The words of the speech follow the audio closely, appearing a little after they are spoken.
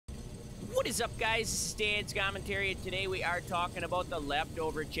What is up, guys? This is Dan's commentary, and today we are talking about the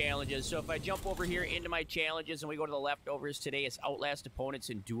leftover challenges. So if I jump over here into my challenges and we go to the leftovers today, it's outlast opponents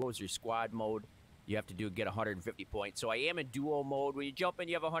in duos or squad mode. You have to get 150 points. So I am in duo mode. When you jump in,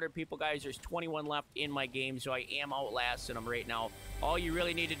 you have 100 people, guys. There's 21 left in my game, so I am outlasting them right now. All you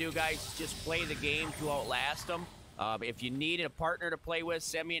really need to do, guys, is just play the game to outlast them. If you need a partner to play with,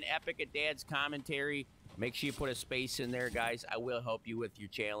 send me an epic at Dad's commentary. Make sure you put a space in there, guys. I will help you with your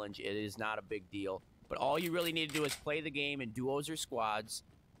challenge. It is not a big deal. But all you really need to do is play the game in duos or squads,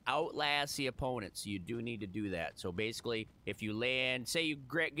 outlast the opponents. You do need to do that. So basically, if you land, say you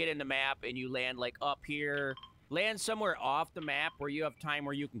get in the map and you land like up here, land somewhere off the map where you have time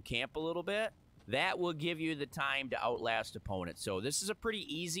where you can camp a little bit, that will give you the time to outlast opponents. So this is a pretty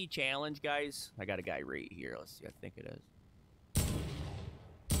easy challenge, guys. I got a guy right here. Let's see. I think it is.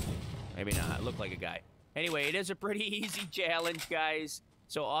 Maybe not. It looked like a guy. Anyway, it is a pretty easy challenge, guys.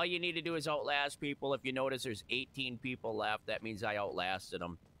 So all you need to do is outlast people. If you notice, there's 18 people left. That means I outlasted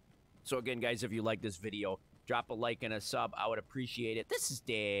them. So again, guys, if you like this video, drop a like and a sub. I would appreciate it. This is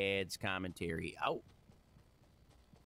Dad's commentary. Out.